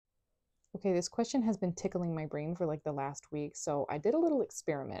Okay, this question has been tickling my brain for like the last week, so I did a little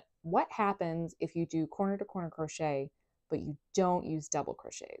experiment. What happens if you do corner to corner crochet, but you don't use double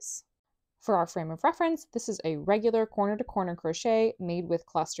crochets? For our frame of reference, this is a regular corner to corner crochet made with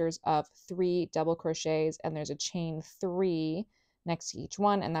clusters of 3 double crochets, and there's a chain 3 next to each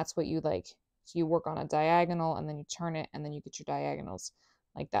one, and that's what you like. So you work on a diagonal and then you turn it and then you get your diagonals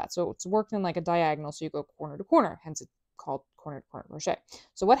like that. So it's working like a diagonal, so you go corner to corner, hence it's called corner to corner crochet.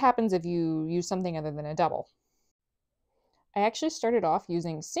 So what happens if you use something other than a double? I actually started off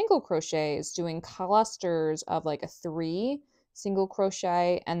using single crochets, doing clusters of like a 3 single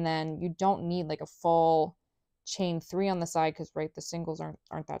crochet, and then you don't need like a full chain 3 on the side because right, the singles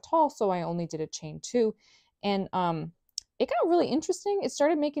aren't that tall, so I only did a chain 2. And it got really interesting. It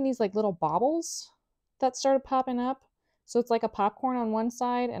started making these like little bobbles that started popping up. So it's like a popcorn on one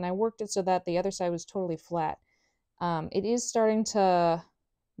side, and I worked it so that the other side was totally flat. It is starting to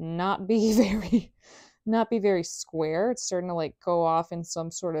not be very square. It's starting to like go off in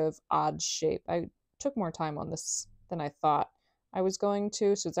some sort of odd shape. I took more time on this than I thought I was going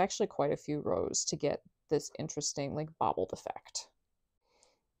to, so it's actually quite a few rows to get this interesting like bobbled effect.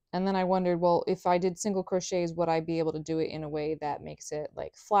 And then I wondered, well, if I did single crochets, would I be able to do it in a way that makes it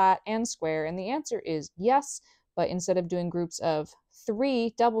like flat and square? And the answer is yes, but instead of doing groups of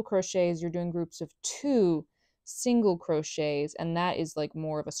 3 double crochets, you're doing groups of 2 single crochets, and that is like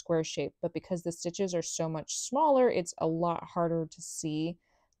more of a square shape. But because the stitches are so much smaller, it's a lot harder to see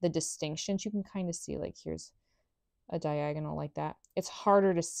the distinctions. You can kind of see like here's a diagonal like that. It's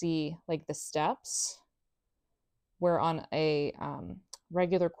harder to see like the steps, where on a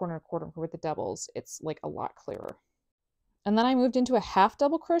regular corner to corner with the doubles, it's like a lot clearer. And then I moved into a half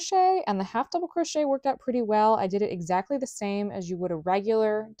double crochet, and the half double crochet worked out pretty well. I did it exactly the same as you would a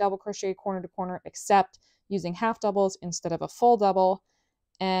regular double crochet corner to corner, except using half doubles instead of a full double.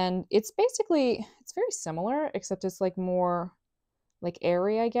 And it's very similar, except it's like more like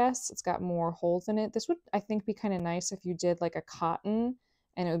airy, I guess. It's got more holes in it. This would, I think, be kind of nice if you did like a cotton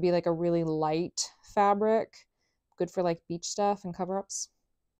and it would be like a really light fabric, good for like beach stuff and cover-ups.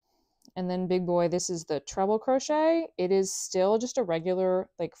 And then big boy, this is the treble crochet. It is still just a regular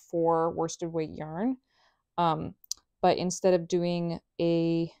like 4 worsted weight yarn. But instead of doing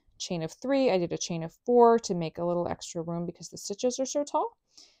a chain of 3, I did a chain of 4 to make a little extra room because the stitches are so tall.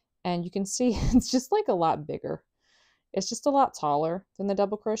 And you can see it's just like a lot bigger. It's just a lot taller than the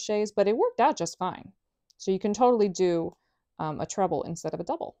double crochets, but it worked out just fine. So you can totally do a treble instead of a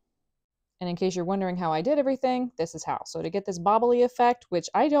double. And in case you're wondering how I did everything, this is how. So to get this bobbly effect, which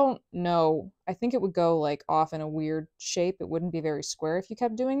I don't know, I think it would go like off in a weird shape. It wouldn't be very square if you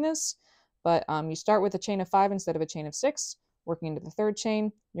kept doing this. But you start with a chain of 5 instead of a chain of 6, working into the 3rd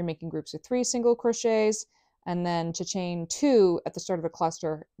chain. You're making groups of 3 single crochets. And then to chain 2 at the start of a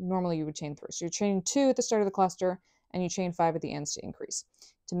cluster, normally you would chain 3. So you're chaining 2 at the start of the cluster, and you chain 5 at the ends to increase.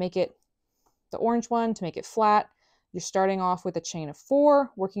 To make it the orange one, to make it flat, you're starting off with a chain of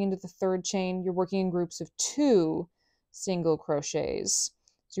 4, working into the 3rd chain. You're working in groups of 2 single crochets.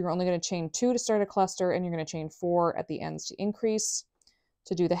 So you're only going to chain 2 to start a cluster, and you're going to chain 4 at the ends to increase.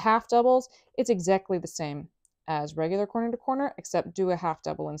 To do the half doubles, it's exactly the same as regular corner to corner, except do a half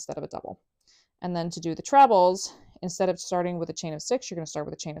double instead of a double. And then to do the trebles, instead of starting with a chain of 6, you're going to start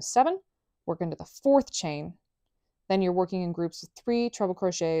with a chain of 7, work into the 4th chain. Then you're working in groups of 3 treble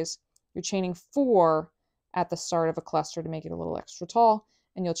crochets. You're chaining 4 at the start of a cluster to make it a little extra tall,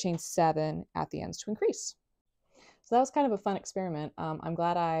 and you'll chain 7 at the ends to increase. So that was kind of a fun experiment. I'm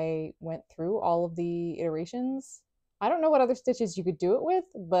glad I went through all of the iterations. I don't know what other stitches you could do it with,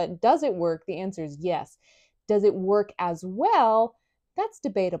 but does it work? The answer is yes. Does it work as well? That's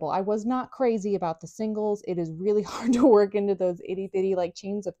debatable. I was not crazy about the singles. It is really hard to work into those itty bitty like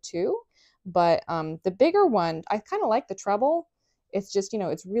chains of 2. But the bigger one, I kind of like the treble. It's just,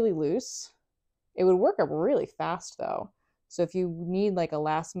 it's really loose. It would work up really fast though. So if you need like a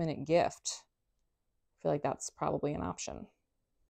last minute gift, I feel like that's probably an option.